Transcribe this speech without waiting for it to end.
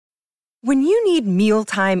When you need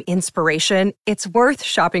mealtime inspiration, it's worth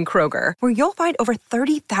shopping Kroger, where you'll find over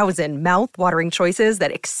 30,000 mouth-watering choices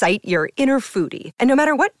that excite your inner foodie. And no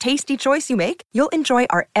matter what tasty choice you make, you'll enjoy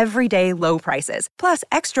our everyday low prices, plus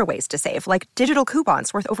extra ways to save, like digital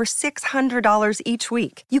coupons worth over $600 each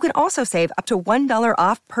week. You can also save up to $1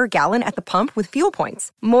 off per gallon at the pump with fuel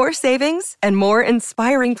points. More savings and more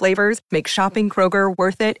inspiring flavors make shopping Kroger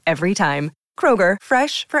worth it every time. Kroger,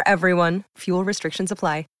 fresh for everyone. Fuel restrictions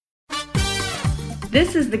apply.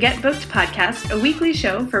 This is the Get Booked podcast, a weekly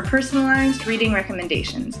show for personalized reading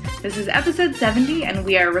recommendations. This is episode 70, and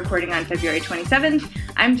we are recording on February 27th.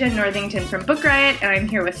 I'm Jen Northington from Book Riot, and I'm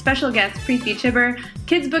here with special guest Preeti Chhibber,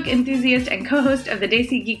 kids book enthusiast and co-host of the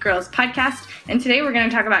Desi Geek Girls podcast. And today we're going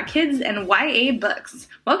to talk about kids and YA books.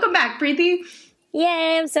 Welcome back, Preeti.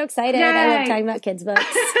 Yay, I'm so excited. Yay. I love talking about kids' books.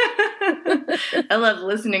 I love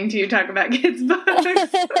listening to you talk about kids' books.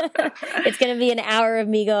 It's going to be an hour of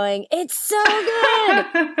me going, it's so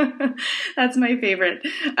good. That's my favorite.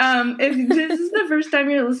 If this is the first time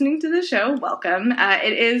you're listening to the show, welcome.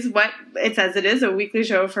 It is what it says it is, a weekly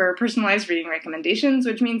show for personalized reading recommendations,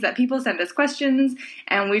 which means that people send us questions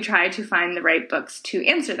and we try to find the right books to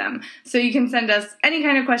answer them. So you can send us any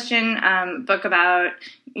kind of question, book about,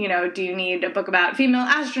 do you need a book about female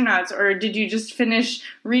astronauts, or did you just finish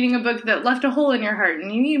reading a book that left a hole in your heart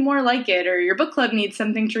and you need more like it, or your book club needs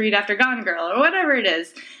something to read after Gone Girl, or whatever it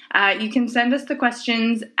is. You can send us the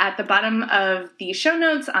questions at the bottom of the show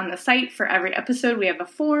notes on the site. For every episode, we have a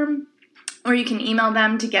form. Or you can email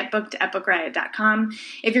them to getbooked@bookriot.com.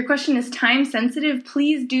 If your question is time sensitive,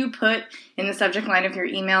 please do put in the subject line of your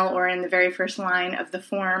email or in the very first line of the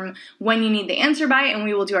form when you need the answer by, and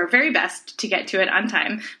we will do our very best to get to it on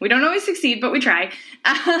time. We don't always succeed, but we try.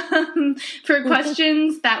 For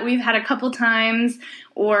questions that we've had a couple times,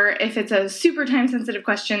 or if it's a super time-sensitive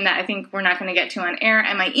question that I think we're not going to get to on air,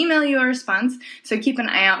 I might email you a response. So keep an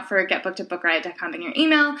eye out for getbooked@bookriot.com in your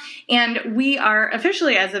email. And we are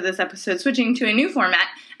officially, as of this episode, switching to a new format.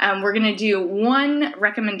 We're going to do one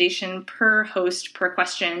recommendation per host per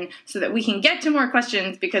question so that we can get to more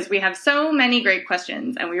questions, because we have so many great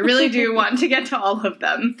questions and we really do want to get to all of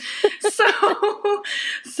them.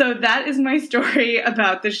 So that is my story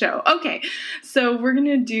about the show. Okay, so I'm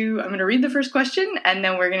going to read the first question, and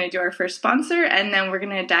then we're going to do our first sponsor, and then we're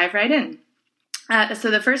going to dive right in.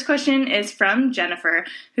 So the first question is from Jennifer,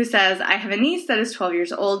 who says, I have a niece that is 12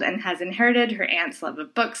 years old and has inherited her aunt's love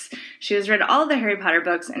of books. She has read all the Harry Potter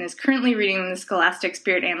books and is currently reading the Scholastic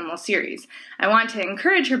Spirit Animal series. I want to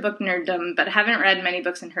encourage her book nerddom, but haven't read many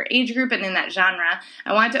books in her age group and in that genre.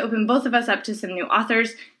 I want to open both of us up to some new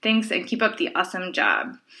authors. Thanks, and keep up the awesome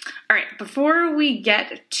job. All right, before we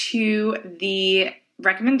get to the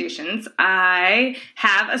recommendations, I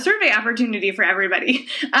have a survey opportunity for everybody.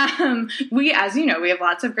 We have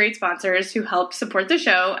lots of great sponsors who help support the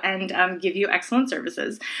show and give you excellent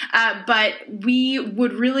services. But we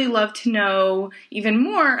would really love to know even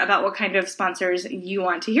more about what kind of sponsors you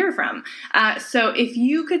want to hear from. So if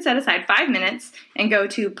you could set aside 5 minutes and go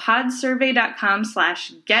to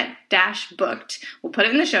podsurvey.com/get-booked. We'll put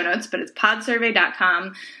it in the show notes, but it's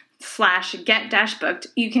podsurvey.com/get-booked.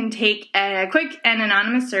 You can take a quick and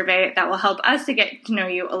anonymous survey that will help us to get to know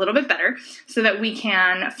you a little bit better so that we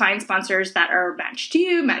can find sponsors that are matched to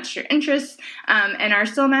you, matched your interests, and are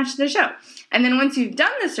still matched to the show. And then once you've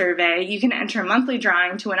done the survey, you can enter a monthly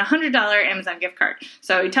drawing to win a $100 Amazon gift card.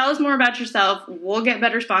 So tell us more about yourself, we'll get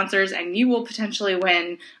better sponsors, and you will potentially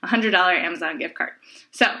win a $100 Amazon gift card.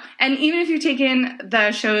 So, and even if you've taken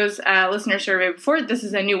the show's listener survey before, this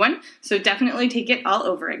is a new one, so definitely take it all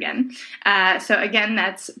over again. So again,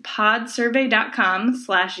 that's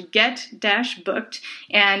podsurvey.com/get-booked,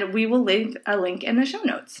 and we will leave a link in the show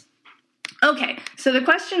notes. Okay, so the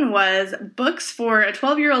question was books for a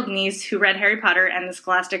 12-year-old niece who read Harry Potter and the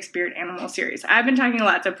Scholastic Spirit Animal series. I've been talking a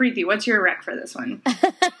lot, so Preeti, what's your rec for this one?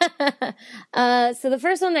 So the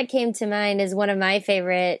first one that came to mind is one of my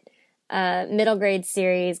favorite middle grade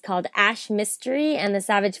series called Ash Mystery and the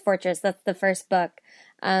Savage Fortress. That's the first book.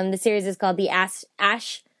 The series is called the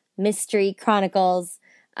Ash Mystery Chronicles,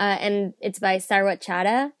 and it's by Sarwat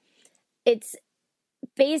Chadha. It's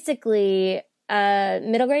basically a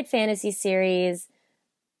middle grade fantasy series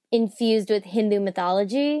infused with Hindu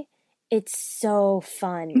mythology. It's so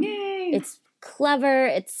fun. Yay. It's clever.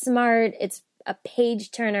 It's smart. It's a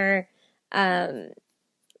page turner.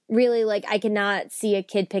 Really, I cannot see a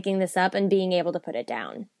kid picking this up and being able to put it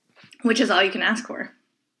down. Which is all you can ask for.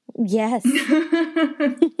 Yes.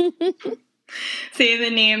 Say the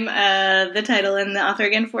name, the title, and the author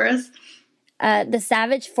again for us. The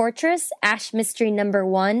Savage Fortress, Ash Mystery No.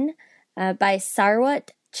 1, by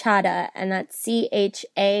Sarwat Chadha, and that's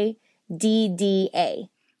Chadha. DDA.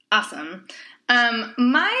 Awesome.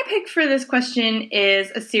 My pick for this question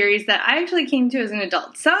is a series that I actually came to as an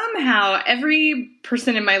adult. Somehow, every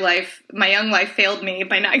person in my life, my young life, failed me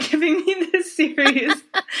by not giving me this series.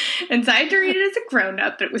 And so I had to read it as a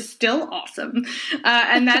grown-up, but it was still awesome.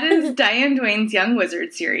 And that is Diane Duane's Young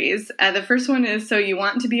Wizard series. The first one is So You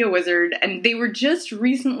Want to Be a Wizard, and they were just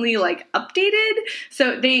recently, updated.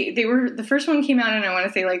 So they were, the first one came out in, I want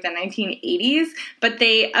to say, the 1980s, but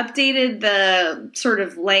they updated the sort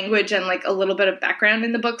of language and, a little bit of background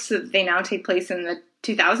in the books so that they now take place in the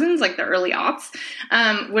 2000s, the early aughts,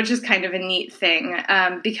 which is kind of a neat thing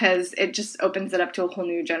because it just opens it up to a whole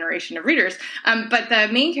new generation of readers. But the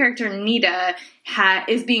main character, Nita,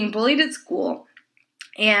 is being bullied at school.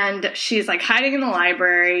 And she's hiding in the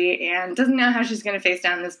library and doesn't know how she's going to face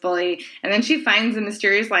down this bully. And then she finds a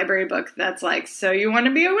mysterious library book that's So You Want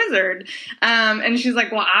to Be a Wizard? And she's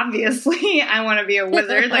like, well, obviously I want to be a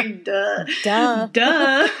wizard. Duh. Duh.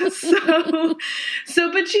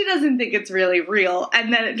 But she doesn't think it's really real.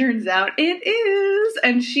 And then it turns out it is.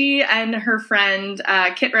 And she and her friend,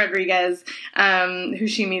 Kit Rodriguez, who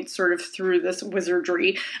she meets sort of through this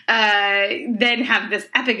wizardry, then have this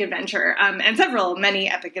epic adventure and many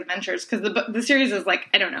epic adventures, because the series is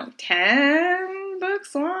 10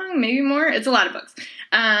 books long, maybe more. It's a lot of books.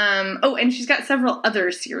 And she's got several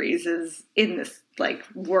other series in this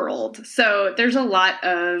world. So there's a lot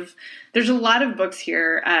of books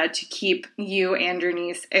here to keep you and your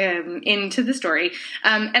niece into the story.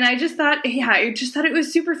 And I just thought it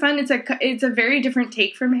was super fun. It's a very different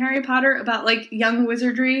take from Harry Potter about young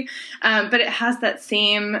wizardry, but it has that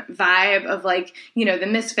same vibe of the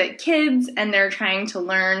misfit kids, and they're trying to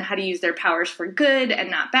learn how to use their powers for good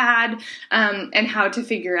and not bad, and how to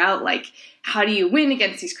figure out how do you win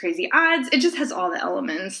against these crazy odds? It just has all the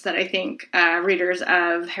elements that I think readers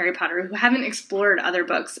of Harry Potter who haven't explored other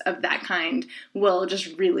books of that kind will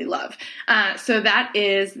just really love. So that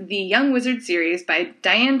is the Young Wizard series by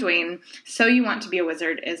Diane Duane. So You Want to Be a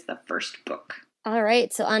Wizard is the first book. All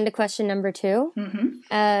right, so on to question number 2.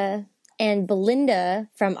 Mm-hmm. And Belinda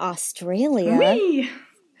from Australia... Whee!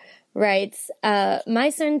 writes, my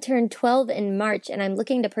son turned 12 in March and I'm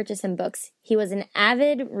looking to purchase him books. He was an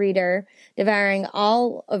avid reader, devouring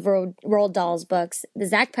all of Roald Dahl's books, the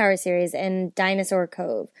Zack Power series, and Dinosaur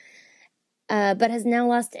Cove, but has now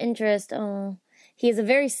lost interest. Oh, he is a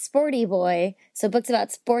very sporty boy, so books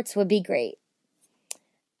about sports would be great.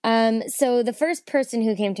 So the first person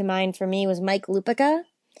who came to mind for me was Mike Lupica.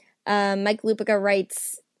 Mike Lupica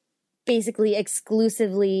writes basically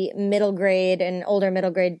exclusively middle grade and older middle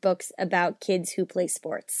grade books about kids who play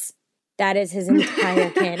sports. That is his entire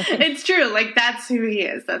canon. It's true. That's who he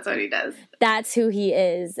is. That's what he does. That's who he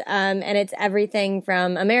is. And it's everything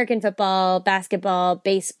from American football, basketball,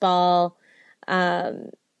 baseball.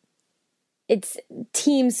 It's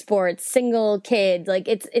team sports, single kids.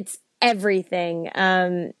 It's everything.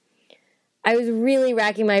 I was really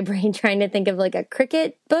racking my brain trying to think of a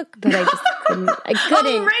cricket book, but I just couldn't.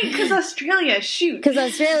 Oh, right, because Australia, shoot. Because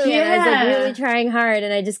Australia, yeah. I was really trying hard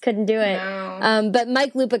and I just couldn't do it. No. But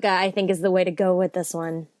Mike Lupica, I think, is the way to go with this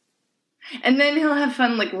one. And then he'll have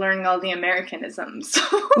fun learning all the Americanisms.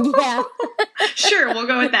 Yeah. Sure, we'll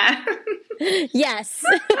go with that. Yes.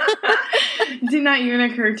 Did not even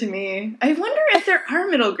occur to me. I wonder if there are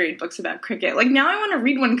middle grade books about cricket. Now I want to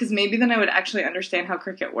read one because maybe then I would actually understand how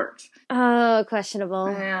cricket works. Oh,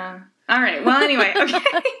 questionable. Yeah. All right. Well, anyway, okay.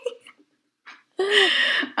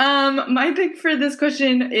 My pick for this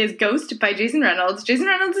question is Ghost by Jason Reynolds. Jason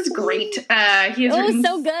Reynolds is great. He has written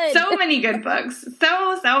so good. So many good books.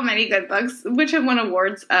 So many good books, which have won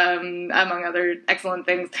awards, among other excellent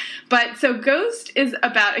things. But so Ghost is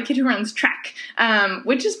about a kid who runs track,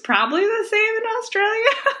 which is probably the same in Australia.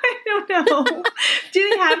 I don't know. Do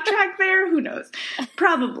they have track there? Who knows?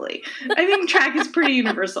 Probably. I think track is pretty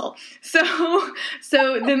universal. So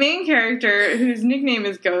the main character, whose nickname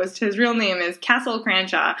is Ghost, his real name is Castle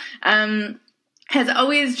Cranshaw, has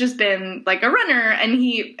always just been a runner, and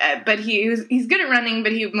he's good at running,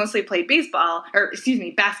 but he mostly played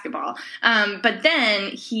basketball. But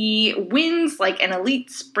then he wins an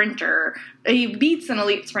elite sprinter. He beats an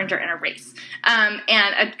elite sprinter in a race. And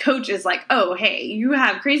a coach is like, oh, hey, you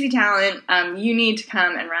have crazy talent. You need to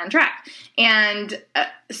come and run track. And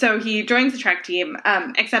so he joins the track team,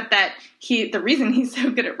 except that the reason he's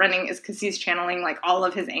so good at running is because he's channeling all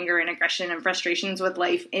of his anger and aggression and frustrations with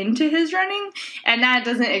life into his running. And that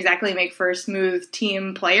doesn't exactly make for smooth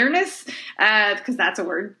team playerness, because that's a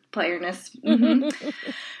word, playerness. Mm-hmm.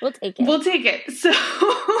 We'll take it. We'll take it. So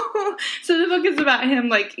the book is about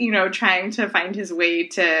him, trying to find his way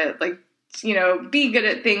to, be good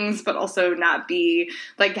at things, but also not be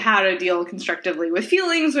like how to deal constructively with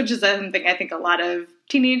feelings, which is something I think a lot of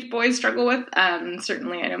teenage boys struggle with.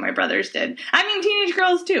 Certainly I know my brothers did. I mean, teenage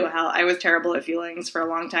girls too. Hell, I was terrible at feelings for a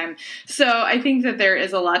long time. So I think that there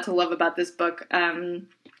is a lot to love about this book.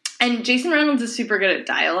 And Jason Reynolds is super good at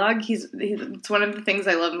dialogue. It's one of the things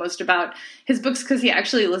I love most about his books, because he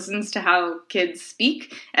actually listens to how kids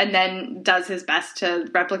speak and then does his best to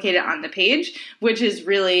replicate it on the page, which is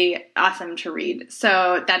really awesome to read.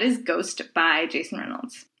 So that is Ghost by Jason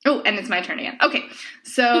Reynolds. Oh, and it's my turn again. Okay,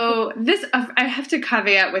 so this, I have to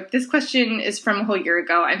caveat with, this question is from a whole year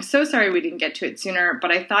ago. I'm so sorry we didn't get to it sooner, but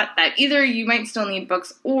I thought that either you might still need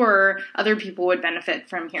books or other people would benefit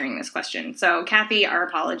from hearing this question. So, Kathy, our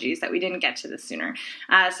apologies that we didn't get to this sooner.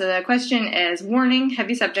 So the question is, warning,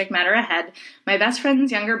 heavy subject matter ahead. My best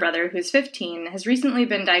friend's younger brother, who's 15, has recently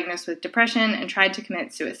been diagnosed with depression and tried to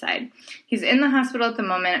commit suicide. He's in the hospital at the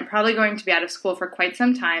moment and probably going to be out of school for quite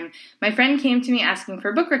some time. My friend came to me asking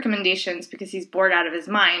for book recommendations because he's bored out of his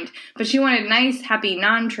mind, but she wanted nice, happy,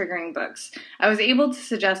 non-triggering books. I was able to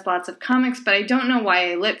suggest lots of comics, but I don't know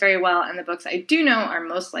why I lit very well, and the books I do know are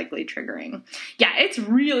most likely triggering. Yeah, it's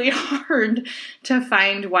really hard to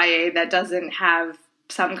find YA that doesn't have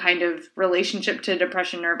some kind of relationship to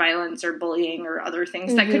depression or violence or bullying or other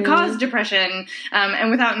things that could cause depression.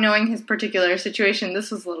 And without knowing his particular situation,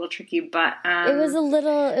 this was a little tricky, but it was a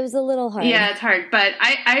little hard. Yeah, it's hard, but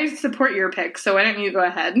I support your pick. So why don't you go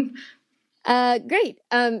ahead? Great.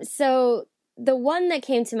 So the one that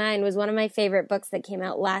came to mind was one of my favorite books that came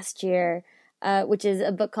out last year, which is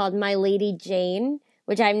a book called My Lady Jane,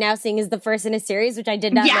 which I'm now seeing is the first in a series, which I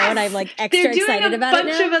did not know, and I'm like extra excited about it now. They're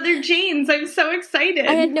doing a bunch of other Janes. I'm so excited.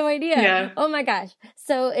 I had no idea. Yeah. Oh my gosh.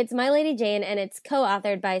 So it's My Lady Jane, and it's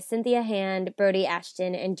co-authored by Cynthia Hand, Brody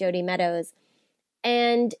Ashton, and Jody Meadows.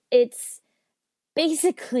 And it's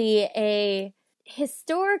basically a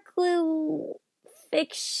historical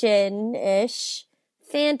fiction-ish,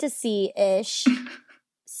 fantasy-ish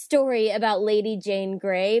story about Lady Jane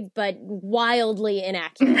Grey, but wildly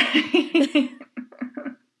inaccurate.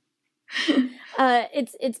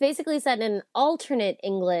 It's basically set in an alternate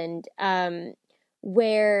England,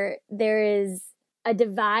 where there is a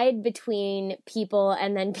divide between people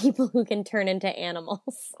and then people who can turn into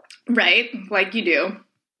animals. Right, like you do.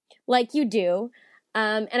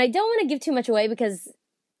 And I don't want to give too much away because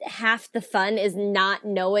half the fun is not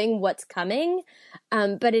knowing what's coming,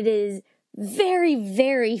 but it is very,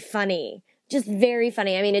 very funny. Just very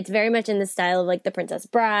funny. I mean, it's very much in the style of like The Princess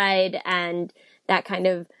Bride and that kind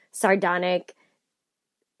of sardonic,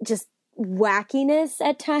 just wackiness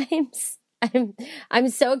at times. I'm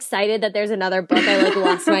so excited that there's another book. I like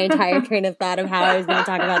lost my entire train of thought of how I was going to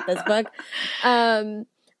talk about this book.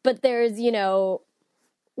 But there's,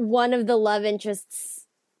 one of the love interests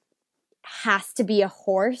has to be a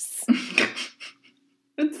horse.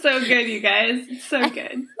 It's so good, you guys. It's so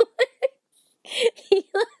good.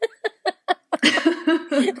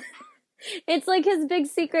 It's like his big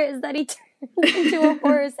secret is that he turns into a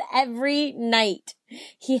horse every night.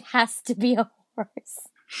 He has to be a horse.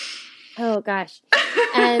 Oh gosh.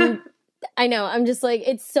 And I know, I'm just like,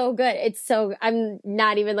 it's so good. I'm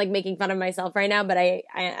not even like making fun of myself right now, but I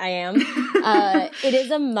am. It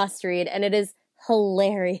is a must read and it is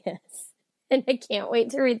hilarious. And I can't wait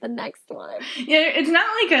to read the next one. Yeah, it's not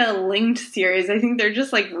like a linked series. I think they're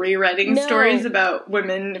just like rewriting stories about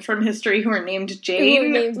women from history who are named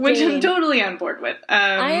Jane, which I'm totally on board with.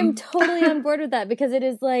 I am totally on board with that because it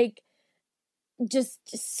is like just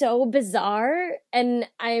so bizarre. And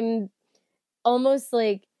I'm almost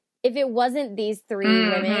like, if it wasn't these three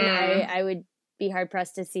women, I would be hard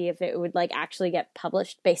pressed to see if it would like actually get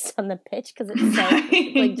published based on the pitch because it's so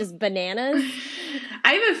like just bananas.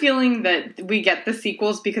 I have a feeling that we get the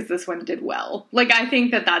sequels because this one did well. Like, I think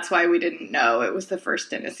that's why we didn't know it was the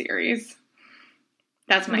first in a series.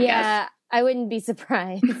 That's my guess. Yeah, I wouldn't be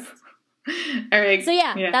surprised. All right. So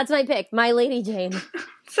yeah, that's my pick. My Lady Jane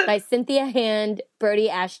by Cynthia Hand, Brody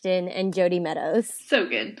Ashton, and Jody Meadows. So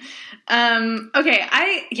good.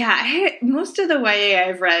 Okay, most of the YA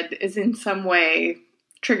I've read is in some way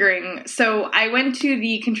triggering. So I went to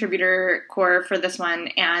the contributor core for this one,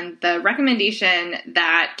 and the recommendation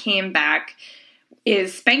that came back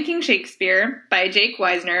is Spanking Shakespeare by Jake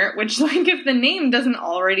Weisner, which, like, if the name doesn't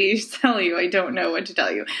already tell you, I don't know what to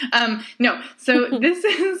tell you. No, so this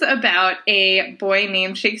is about a boy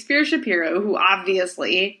named Shakespeare Shapiro, who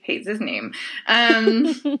obviously hates his name. And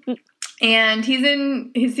he's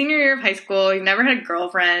in his senior year of high school. He's never had a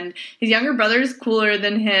girlfriend. His younger brother is cooler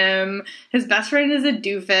than him. His best friend is a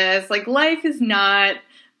doofus. Like, life is not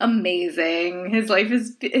amazing. His life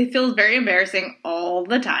it feels very embarrassing all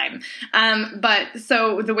the time. But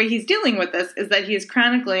so the way he's dealing with this is that he is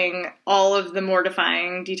chronicling all of the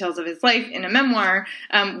mortifying details of his life in a memoir,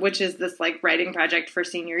 which is this like writing project for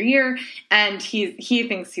senior year. And he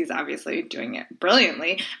thinks he's obviously doing it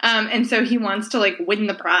brilliantly. And so he wants to like win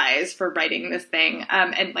the prize for writing this thing,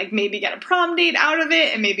 and like maybe get a prom date out of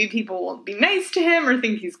it, and maybe people will be nice to him or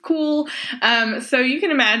think he's cool. So you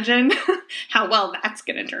can imagine how well that's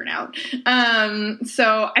going to turn out.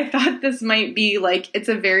 So I thought this might be like, it's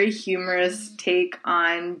a very humorous take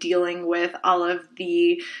on dealing with all of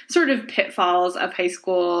the sort of pitfalls of high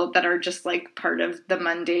school that are just like part of the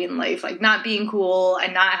mundane life, like not being cool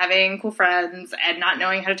and not having cool friends and not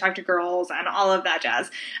knowing how to talk to girls and all of that jazz.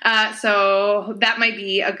 So that might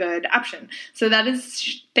be a good option. So that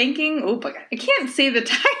is Spanking. Oh my God, I can't say the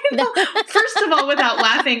title first of all without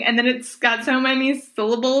laughing, and then it's got so many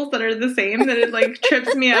syllables that are the same that it like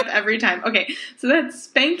trips me up every time. Okay, so that's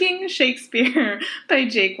Spanking Shakespeare by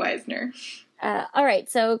Jake Weisner. All right,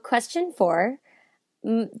 so question 4.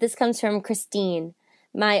 This comes from Christine.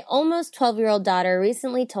 My almost 12-year-old daughter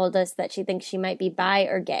recently told us that she thinks she might be bi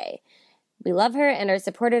or gay. We love her and are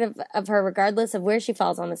supportive of her regardless of where she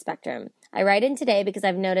falls on the spectrum. I write in today because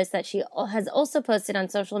I've noticed that she has also posted on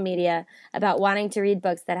social media about wanting to read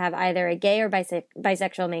books that have either a gay or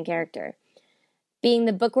bisexual main character. Being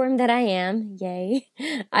the bookworm that I am, yay,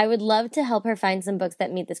 I would love to help her find some books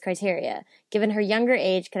that meet this criteria. Given her younger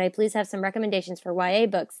age, could I please have some recommendations for YA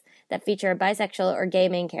books that feature a bisexual or gay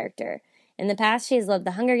main character? In the past, she has loved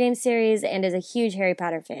the Hunger Games series and is a huge Harry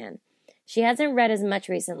Potter fan. She hasn't read as much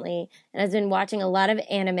recently and has been watching a lot of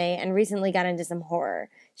anime and recently got into some horror.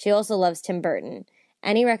 She also loves Tim Burton.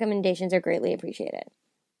 Any recommendations are greatly appreciated.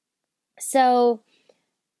 So,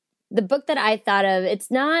 the book that I thought of, it's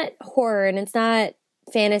not horror and it's not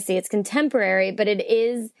fantasy, it's contemporary, but it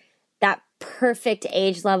is that perfect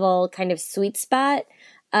age level kind of sweet spot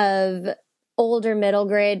of older middle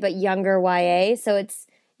grade but younger YA. So it's,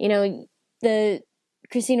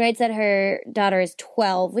 Christine writes that her daughter is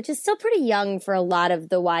 12, which is still pretty young for a lot of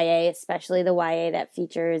the YA, especially the YA that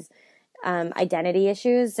features identity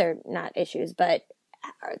issues, or not issues, but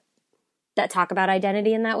that talk about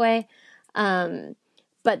identity in that way.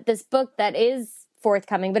 But this book that is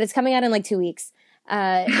forthcoming, but it's coming out in like 2 weeks,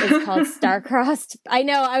 is called Star-Crossed. I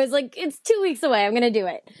know, I was like, it's 2 weeks away, I'm going to do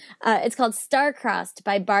it. It's called Star-Crossed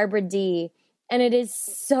by Barbara D. And it is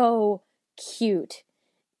so cute.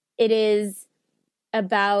 It is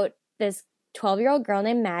about this 12-year-old girl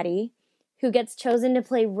named Maddie who gets chosen to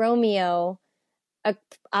play Romeo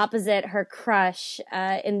opposite her crush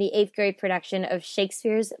in the 8th grade production of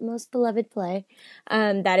Shakespeare's most beloved play.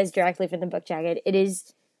 That is directly from the book Jagged. It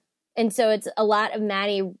is, and so it's a lot of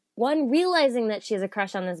Maddie, one, realizing that she has a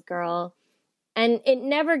crush on this girl, and it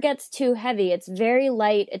never gets too heavy. It's very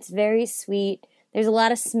light. It's very sweet. There's a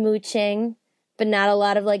lot of smooching, but not a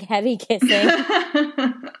lot of like heavy kissing.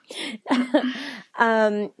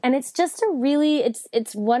 And it's just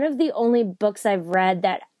it's one of the only books I've read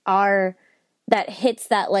that hits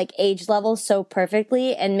that like age level so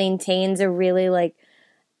perfectly and maintains a really like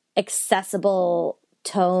accessible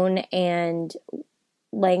tone and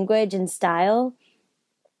language and style.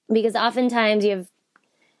 Because oftentimes you have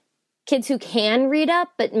kids who can read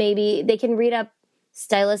up, but maybe they can read up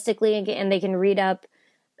stylistically and they can read up,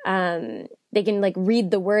 they can like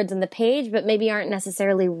read the words on the page, but maybe aren't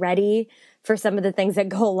necessarily ready for some of the things that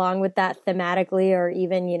go along with that thematically or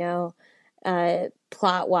even,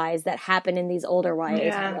 plot-wise that happen in these older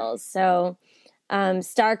YA titles. So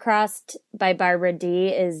Star-Crossed by Barbara D.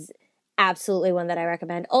 is absolutely one that I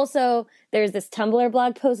recommend. Also, there's this Tumblr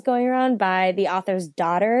blog post going around by the author's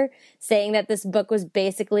daughter saying that this book was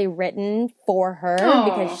basically written for her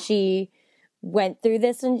because she went through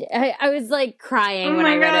this. And I was like crying when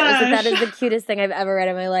I read it. I was like, that is the cutest thing I've ever read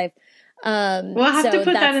in my life. We'll have to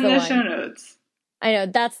put that in the show notes. I know,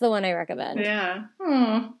 that's the one I recommend. Yeah.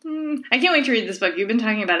 I can't wait to read this book. You've been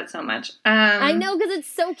talking about it so much. I know, because it's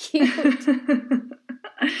so cute.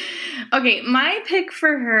 Okay, my pick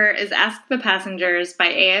for her is Ask the Passengers by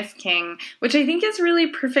A.S. King, which I think is really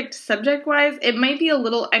perfect subject-wise. It might be a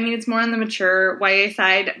little, it's more on the mature YA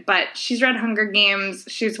side, but she's read Hunger Games,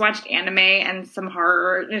 she's watched anime and some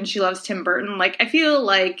horror, and she loves Tim Burton. Like, I feel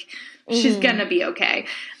like she's gonna be okay.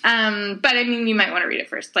 But you might want to read it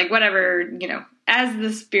first. Like, whatever, as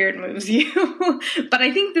the spirit moves you. But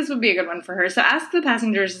I think this would be a good one for her. So Ask the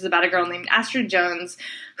Passengers is about a girl named Astrid Jones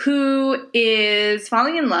who is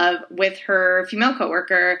falling in love with her female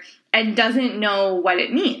coworker and doesn't know what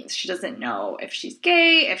it means. She doesn't know if she's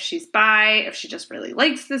gay, if she's bi, if she just really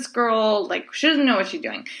likes this girl. Like, she doesn't know what she's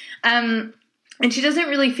doing. And she doesn't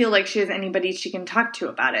really feel like she has anybody she can talk to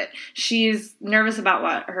about it. She's nervous about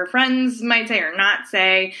what her friends might say or not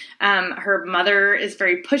say. Her mother is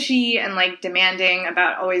very pushy and, like, demanding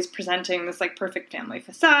about always presenting this, like, perfect family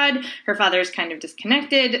facade. Her father's kind of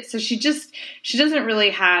disconnected. So she doesn't really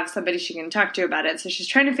have somebody she can talk to about it. So she's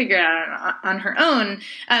trying to figure it out on her own.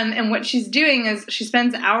 And what she's doing is she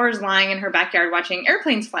spends hours lying in her backyard watching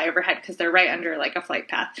airplanes fly overhead because they're right under, like, a flight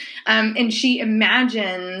path. And she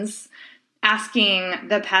imagines asking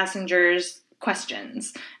the passengers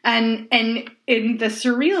questions. And in the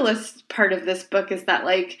surrealist part of this book is that,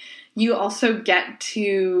 like, you also get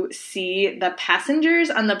to see the passengers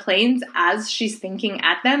on the planes as she's thinking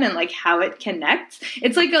at them and, like, how it connects.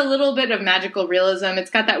 It's like a little bit of magical realism. It's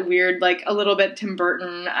got that weird, like, a little bit Tim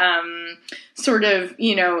Burton sort of,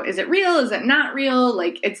 you know, is it real? Is it not real?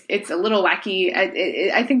 Like, it's a little wacky.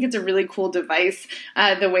 I think it's a really cool device,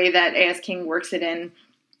 the way that A.S. King works it in.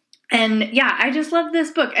 And yeah, I just love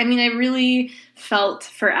this book. I mean, I really felt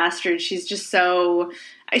for Astrid. She just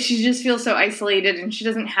feels so isolated, and she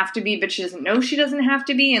doesn't have to be, but she doesn't know she doesn't have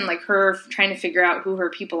to be. And, like, her trying to figure out who her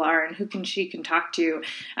people are and who she can talk to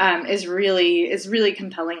is really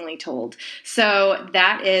compellingly told. So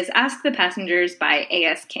that is Ask the Passengers by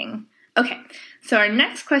A.S. King. Okay, so our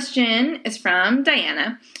next question is from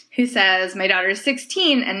Diana, who says, my daughter is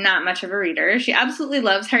 16 and not much of a reader. She absolutely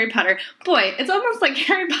loves Harry Potter. Boy, it's almost like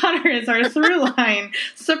Harry Potter is our through line.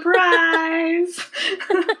 Surprise!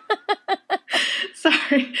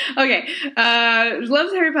 Sorry. Okay.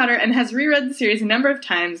 Loves Harry Potter and has reread the series a number of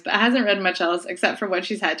times, but hasn't read much else except for what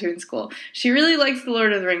she's had to in school. She really likes the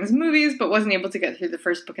Lord of the Rings movies, but wasn't able to get through the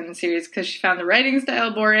first book in the series because she found the writing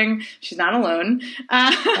style boring. She's not alone.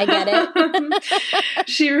 I get it.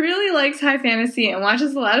 She really likes high fantasy and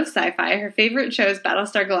watches a lot of sci-fi. Her favorite show is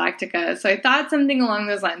Battlestar Galactica, so I thought something along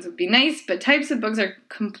those lines would be nice, but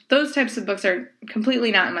those types of books are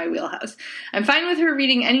completely not in my wheelhouse. I'm fine with her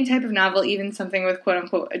reading any type of novel, even something with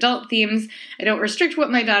quote-unquote adult themes. I don't restrict what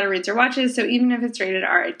my daughter reads or watches, so even if it's rated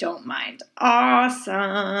R, I don't mind.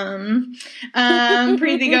 Awesome.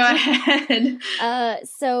 Preeti, go ahead.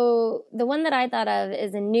 So the one that I thought of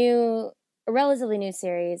is a relatively new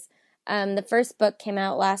series. The first book came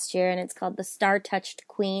out last year, and it's called The Star-Touched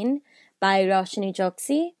Queen by Roshani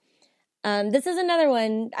Chokshi. This is another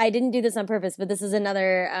one. I didn't do this on purpose, but this is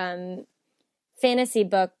another fantasy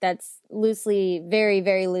book that's very,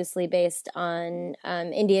 very loosely based on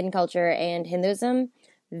Indian culture and Hinduism.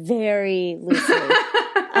 Very loosely.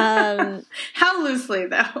 How loosely,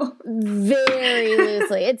 though? Very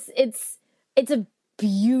loosely. It's a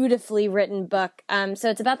beautifully written book. So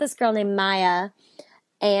it's about this girl named Maya,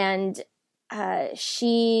 and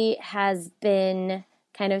she has been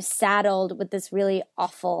kind of saddled with this really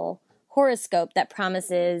awful horoscope that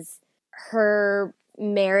promises her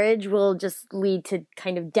marriage will just lead to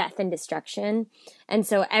kind of death and destruction. And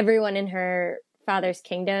so everyone in her father's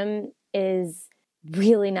kingdom is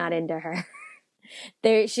really not into her.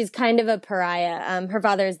 She's kind of a pariah. Her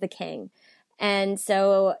father is the king. And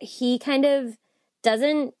so he kind of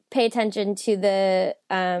doesn't pay attention to the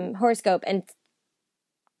horoscope and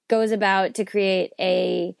goes about to create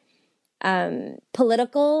a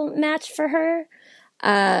political match for her.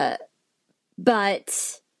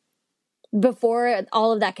 But before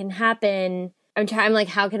all of that can happen, I'm like,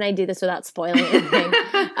 how can I do this without spoiling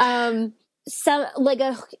anything? So like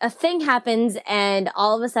a thing happens, and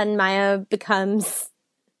all of a sudden Maya becomes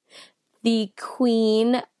the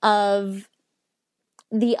queen of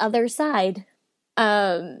the other side.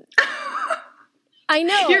 I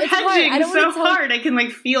know. You're hedging so hard. I can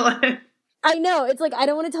like feel it. I know. It's like, I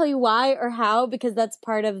don't want to tell you why or how, because that's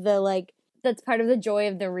part of the joy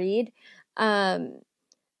of the read.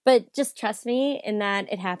 But just trust me in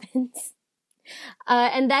that it happens.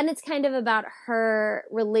 And then it's kind of about her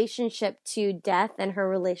relationship to death and her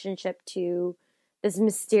relationship to this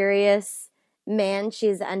mysterious man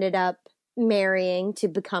she's ended up marrying to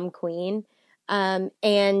become queen,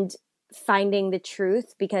 and finding the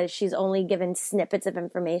truth because she's only given snippets of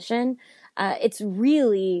information. It's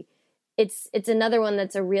another one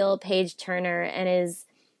that's a real page turner, and is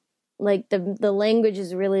like the language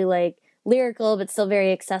is really like lyrical but still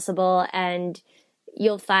very accessible, and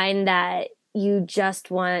you'll find that you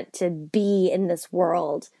just want to be in this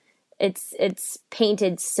world. It's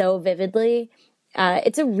painted so vividly.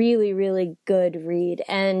 It's a really, really good read,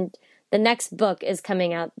 and the next book is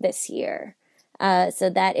coming out this year. So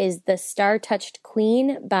that is The Star-Touched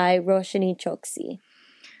Queen by Roshani Chokshi.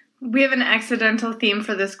 We have an accidental theme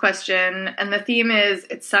for this question, and the theme is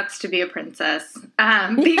it sucks to be a princess.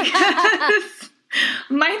 Because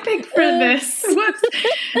my pick for this, whoops,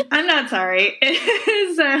 I'm not sorry. story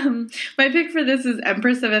is, my pick for this is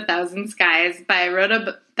Empress of a Thousand Skies by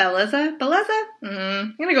Rhoda Belleza?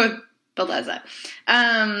 I'm going to go with Belleza.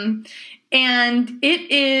 And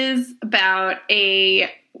it is about a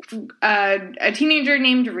teenager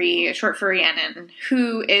named Rhi, short for Rhiannon,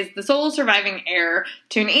 who is the sole surviving heir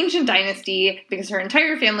to an ancient dynasty because her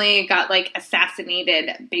entire family got, like,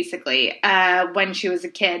 assassinated, basically, when she was a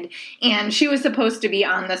kid. And she was supposed to be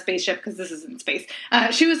on the spaceship, because this is in space.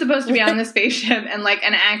 She was supposed to be on the spaceship, and, like,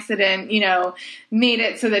 an accident, made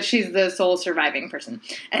it so that she's the sole surviving person.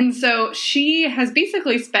 And so she has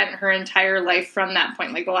basically spent her entire life from that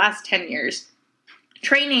point, like the last 10 years,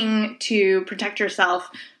 training to protect herself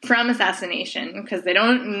from assassination because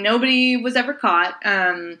nobody was ever caught.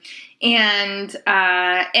 And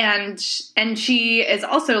she is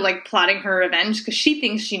also, like, plotting her revenge because she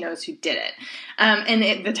thinks she knows who did it.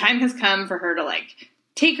 And the time has come for her to, like,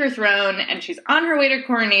 take her throne, and she's on her way to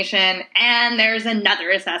coronation, and there's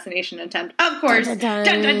another assassination attempt, of course. Dun, dun,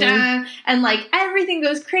 dun. Dun, dun, dun. And, like, everything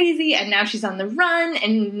goes crazy, and now she's on the run,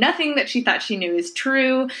 and nothing that she thought she knew is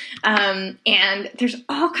true. And there's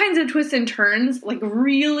all kinds of twists and turns, like,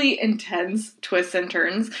 really intense twists and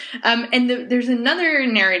turns. And there's another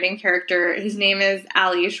narrating character. His name is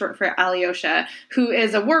Ali, short for Alyosha, who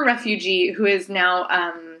is a war refugee who is now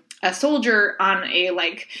a soldier on a,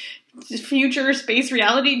 like, future space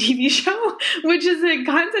reality TV show, which is a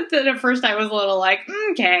concept that at first I was a little like,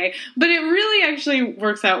 okay, but it really actually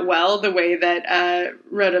works out well the way that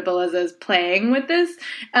Rhoda Belleza is playing with this.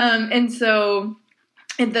 And so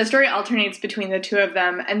the story alternates between the two of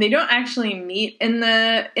them, and they don't actually meet in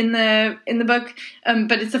the book,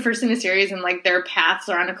 but it's the first in a series, and, like, their paths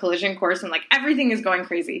are on a collision course, and, like, everything is going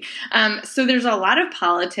crazy. So there's a lot of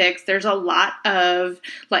politics. There's a lot of,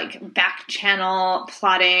 like, back channel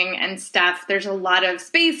plotting and stuff. There's a lot of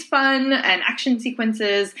space fun and action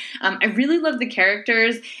sequences. I really love the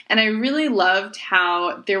characters, and I really loved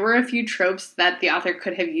how there were a few tropes that the author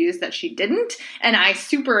could have used that she didn't, and I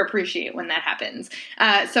super appreciate when that happens.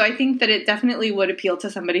 So I think that it definitely would appeal to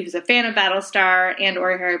somebody who's a fan of Battlestar and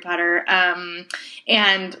or Harry Potter,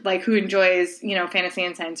 and, like, who enjoys, fantasy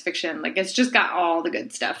and science fiction. Like, it's just got all the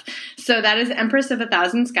good stuff. So that is Empress of a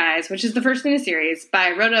Thousand Skies, which is the first in a series by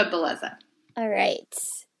Rhoda Belleza. All right.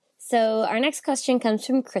 So our next question comes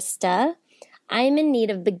from Krista. I am in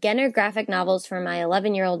need of beginner graphic novels for my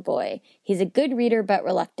 11-year-old boy. He's a good reader but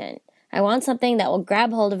reluctant. I want something that will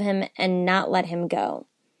grab hold of him and not let him go.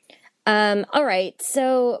 All right,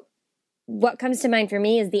 so what comes to mind for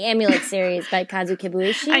me is the Amulet series by Kazu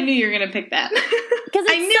Kibuishi. I knew you were going to pick that. Because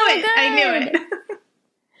I knew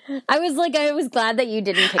it. I was glad that you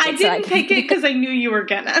didn't pick it. I didn't pick it because I knew you were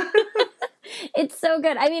gonna. It's so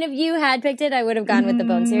good. I mean, if you had picked it, I would have gone with the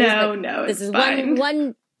Bone series. No, this is fine.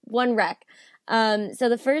 one rec. So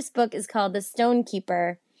the first book is called The Stone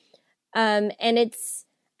Keeper, and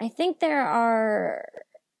I think there are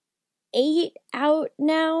 8 out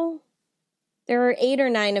now. There are 8 or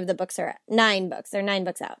 9 of the books are 9 books. There are 9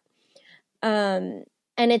 books out. And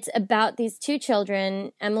it's about these 2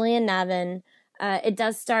 children, Emily and Navin. It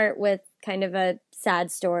does start with kind of a sad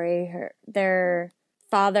story. Their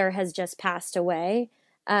father has just passed away.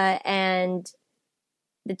 And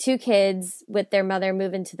the 2 kids with their mother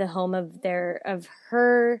move into the home of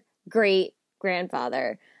her great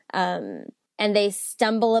grandfather. And they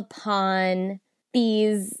stumble upon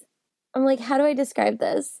these, I'm like, how do I describe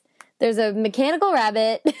this? There's a mechanical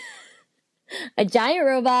rabbit, a giant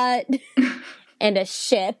robot, and a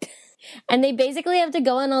ship. And they basically have to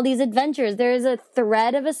go on all these adventures. There is a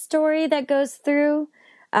thread of a story that goes through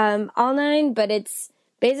all 9, but it's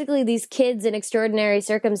basically these kids in extraordinary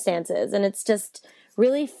circumstances. And it's just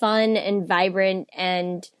really fun and vibrant.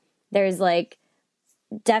 And there's, like,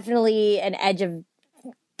 definitely an edge of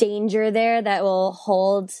danger there that will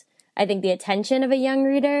hold, I think, the attention of a young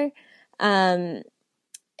reader.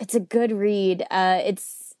 It's a good read.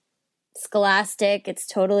 It's scholastic. It's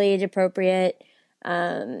totally age appropriate.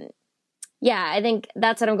 I think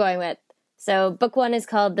that's what I'm going with. So book 1 is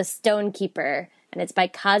called The Stone Keeper, and it's by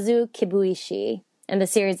Kazu Kibuishi, and the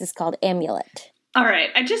series is called Amulet. All right.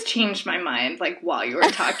 I just changed my mind, like, while you were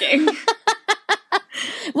talking.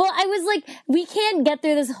 Well, I was like, we can't get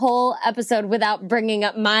through this whole episode without bringing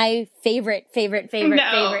up my favorite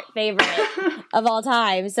of all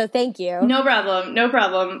time. So thank you. No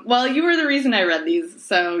problem. Well, you were the reason I read these.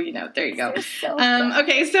 So, there you go.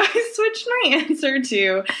 Okay, so I switched my answer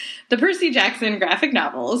to the Percy Jackson graphic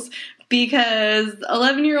novels because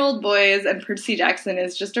 11-year-old boys and Percy Jackson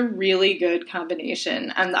is just a really good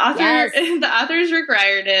combination. And the author is Rick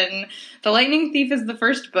Riordan. The Lightning Thief is the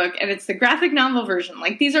first book, and it's the graphic novel version.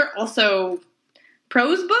 Like, these are also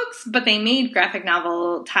prose books, but they made graphic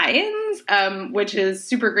novel tie-ins, which is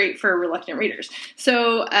super great for reluctant readers.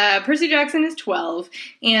 So Percy Jackson is 12,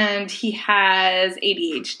 and he has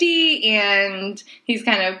ADHD, and he's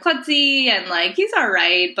kind of klutzy, and, like, he's all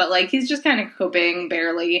right, but, like, he's just kind of coping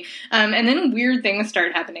barely. And then weird things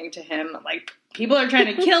start happening to him, like, people are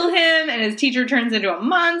trying to kill him, and his teacher turns into a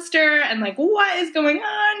monster, and, like, what is going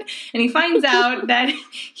on? And he finds out that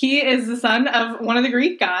he is the son of one of the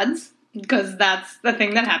Greek gods, because that's the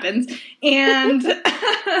thing that happens. And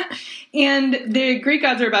and the Greek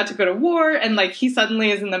gods are about to go to war, and, like, he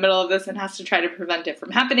suddenly is in the middle of this and has to try to prevent it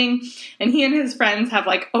from happening. And he and his friends have,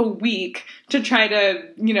 like, a week to try to,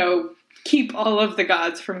 you know, keep all of the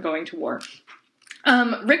gods from going to war.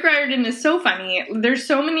 Rick Riordan is so funny. There's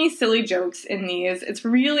so many silly jokes in these. It's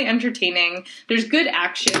really entertaining. There's good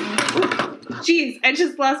action. Jeez, I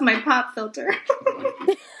just lost my pop filter.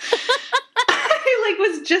 I, like,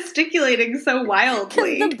 was gesticulating so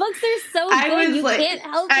wildly. The books are so good, you can't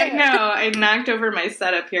help it. I know. I knocked over my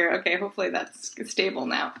setup here. Okay, hopefully that's stable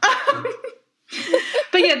now.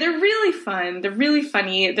 But yeah, they're really fun. They're really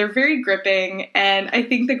funny. They're very gripping, and I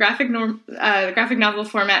think the graphic novel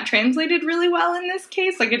format translated really well in this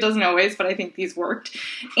case. Like, it doesn't always, but I think these worked.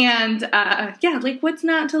 And yeah, like, what's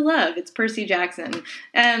not to love? It's Percy Jackson.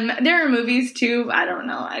 There are movies too. I don't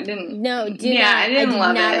know. I didn't. No, I didn't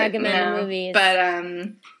love it. I do not recommend the movies. But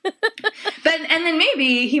and then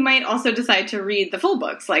maybe he might also decide to read the full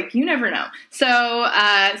books. Like, you never know. So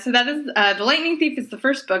that is The Lightning Thief is the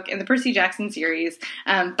first book in the Percy Jackson series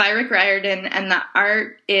by Rick Riordan, and the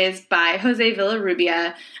art is by Jose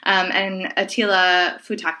Villarrubia and Attila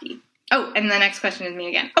Futaki. Oh, and the next question is me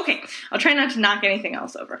again. Okay, I'll try not to knock anything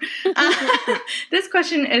else over. This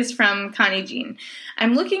question is from Connie Jean.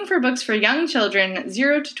 I'm looking for books for young children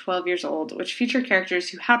 0 to 12 years old, which feature characters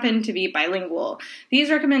who happen to be bilingual.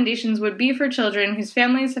 These recommendations would be for children whose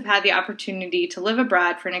families have had the opportunity to live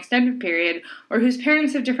abroad for an extended period, or whose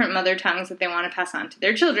parents have different mother tongues that they want to pass on to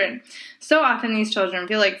their children. So often these children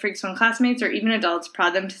feel like freaks when classmates or even adults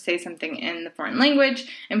prod them to say something in the foreign language.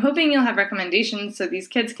 I'm hoping you'll have recommendations so these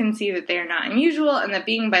kids can see that they are not unusual and that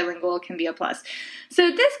being bilingual can be a plus. So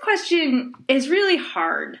this question is really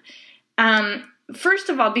hard. First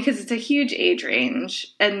of all, because it's a huge age range,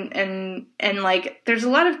 and like, there's a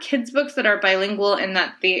lot of kids' books that are bilingual in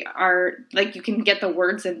that they are, like, you can get the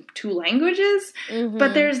words in 2 languages,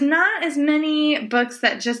 but there's not as many books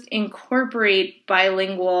that just incorporate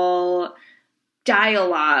bilingual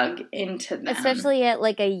dialogue into them. Especially at,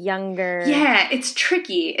 like, a younger... Yeah, it's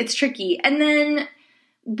tricky. And then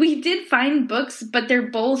we did find books, but they're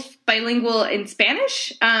both bilingual in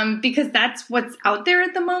Spanish, because that's what's out there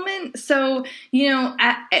at the moment. So, you know,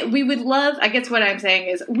 we would love, I guess what I'm saying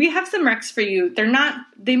is, we have some recs for you.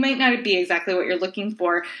 They might not be exactly what you're looking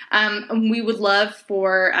for. We would love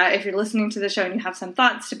for, if you're listening to the show and you have some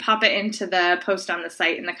thoughts, to pop it into the post on the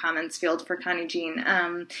site in the comments field for Connie Jean.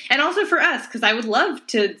 And also for us, because I would love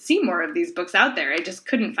to see more of these books out there. I just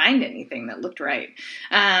couldn't find anything that looked right.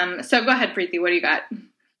 So go ahead, Preeti, what do you got?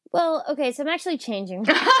 Well, okay, so I'm actually changing.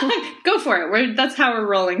 Go for it. That's how we're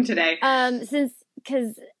rolling today.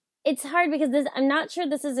 Because it's hard because I'm not sure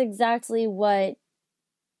this is exactly what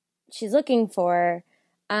she's looking for.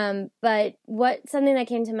 But something that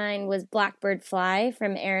came to mind was Blackbird Fly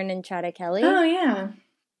from Erin Entrada Kelly. Oh, yeah.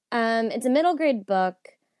 It's a middle grade book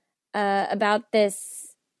about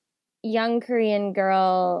this young Korean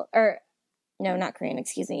girl,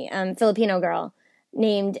 Filipino girl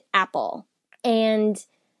named Apple. And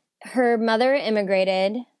her mother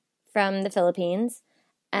immigrated from the Philippines,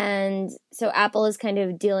 and so Apple is kind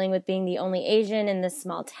of dealing with being the only Asian in this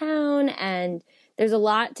small town, and there's a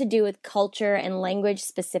lot to do with culture and language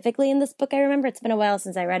specifically in this book. I remember it's been a while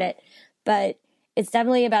since I read it, but it's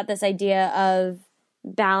definitely about this idea of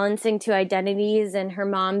balancing 2 identities, and her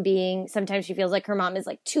mom sometimes she feels like her mom is,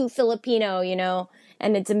 like, too Filipino, you know,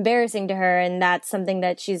 and it's embarrassing to her, and that's something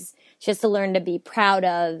that she has to learn to be proud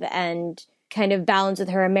of and kind of balance with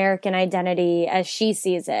her American identity as she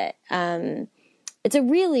sees it. It's a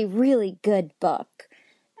really, really good book.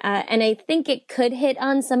 And I think it could hit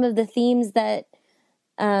on some of the themes that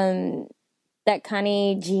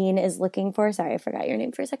Connie Jean is looking for. Sorry, I forgot your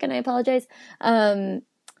name for a second. I apologize.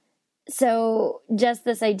 So just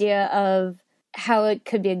this idea of how it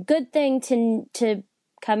could be a good thing to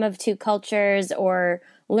come of 2 cultures, or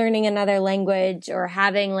learning another language, or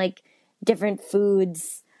having, like, different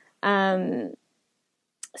foods. So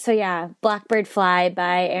yeah, Blackbird Fly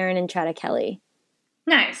by Erin Entrada Kelly.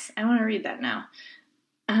 Nice. I want to read that now.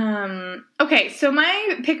 Okay, so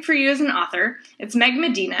my pick for you is an author. It's Meg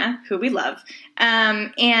Medina, who we love.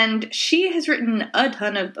 And she has written a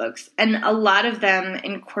ton of books, and a lot of them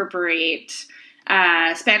incorporate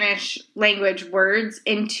Spanish language words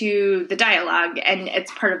into the dialogue, and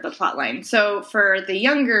it's part of the plot line. So for the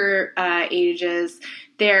younger ages,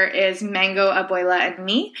 there is Mango, Abuela, and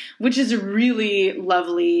Me, which is a really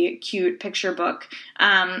lovely, cute picture book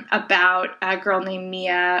about a girl named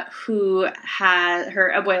Mia who has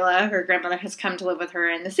her abuela, her grandmother, has come to live with her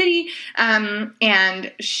in the city, and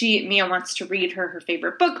Mia wants to read her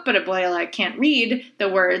favorite book, but Abuela can't read the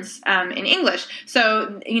words in English.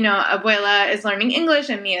 So, Abuela is learning English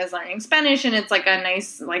and Mia is learning Spanish, and it's like a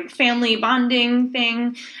nice family bonding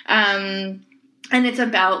thing. And it's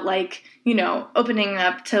about opening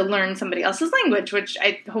up to learn somebody else's language, which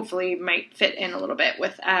I hopefully might fit in a little bit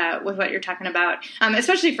with what you're talking about,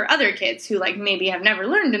 especially for other kids who maybe have never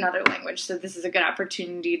learned another language. So this is a good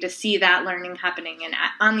opportunity to see that learning happening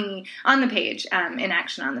on the page, in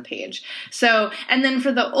action on the page. So, and then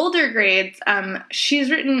for the older grades,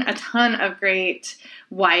 she's written a ton of great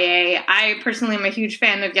YA. I personally am a huge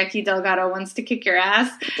fan of Yaki Delgado Wants to Kick Your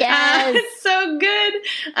Ass. Yes. It's so good.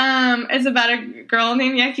 It's about a girl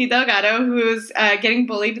named Yaki Delgado who's getting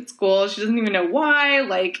bullied at school. She doesn't even know why.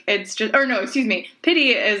 Pity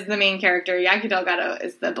is the main character. Yaki Delgado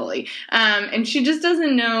is the bully. And she just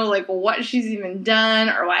doesn't know what she's even done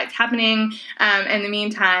or why it's happening. In the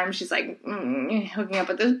meantime, she's hooking up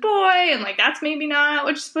with this boy, and that's maybe not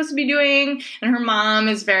what she's supposed to be doing. And her mom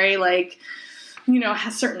is very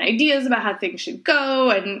has certain ideas about how things should go,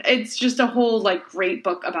 and it's just a whole great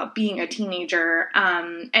book about being a teenager,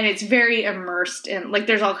 and it's very immersed in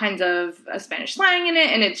there's all kinds of Spanish slang in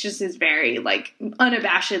it, and it just is very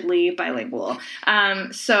unabashedly bilingual.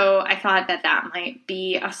 So I thought that might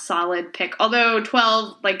be a solid pick, although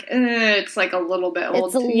 12 it's a little bit old.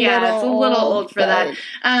 It's a little old for that.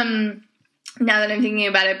 Now that I'm thinking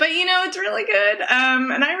about it. But, it's really good.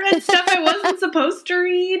 And I read stuff I wasn't supposed to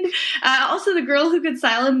read. Also, The Girl Who Could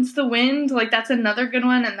Silence the Wind. That's another good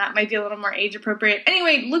one, and that might be a little more age appropriate.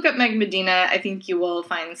 Anyway, look up Meg Medina. I think you will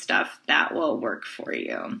find stuff that will work for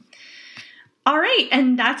you. All right,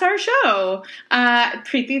 and that's our show.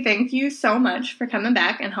 Preeti, thank you so much for coming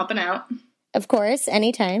back and helping out. Of course,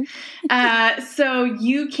 anytime. So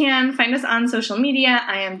you can find us on social media.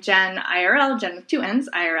 I am Jen IRL, Jen with 2 N's,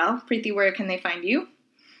 IRL. Preeti, where can they find you?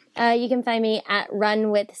 You can find me at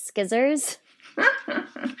Run with Skizzers.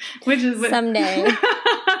 Which is someday.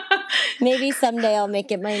 Maybe someday I'll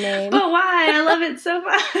make it my name. But why? I love it so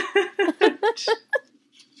much.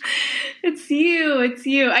 It's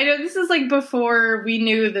you. I know this is before we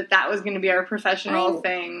knew that was going to be our professional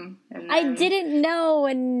thing. And I didn't know,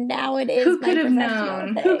 and now it is. Who could have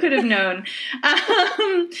known? Who could have known?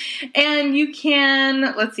 And you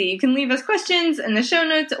can, you can leave us questions in the show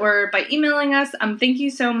notes or by emailing us. Thank you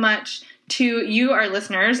so much to you, our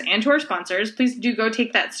listeners, and to our sponsors. Please do go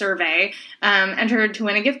take that survey, enter to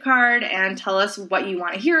win a gift card, and tell us what you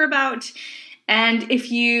want to hear about. And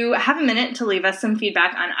if you have a minute to leave us some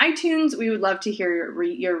feedback on iTunes, we would love to hear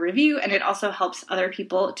your review, and it also helps other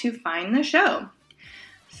people to find the show.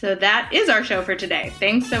 So that is our show for today.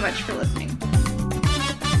 Thanks so much for listening.